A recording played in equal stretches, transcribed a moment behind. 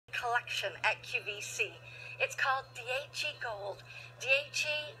collection at QVC. It's called 10 Gold. 10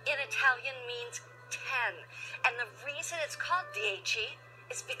 in Italian means 10. And the reason it's called 10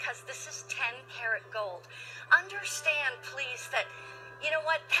 is because this is 10-karat gold. Understand, please, that, you know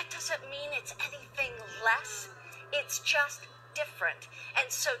what, that doesn't mean it's anything less. It's just different. And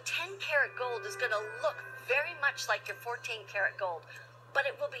so 10-karat gold is going to look very much like your 14-karat gold, but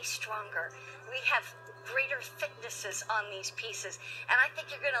it will be stronger. We have greater thicknesses on these pieces, and I think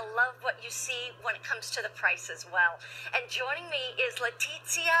you're going to love what you see when it comes to the price as well. And joining me is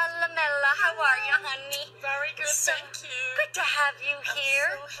Letizia La Mela. How are you, honey? Very good, thank you. Good to have you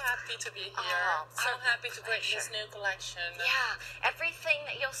here. I'm so happy to be here. So happy to bring this new collection. Yeah, everything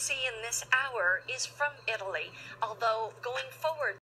that you'll see in this hour is from Italy, although going forward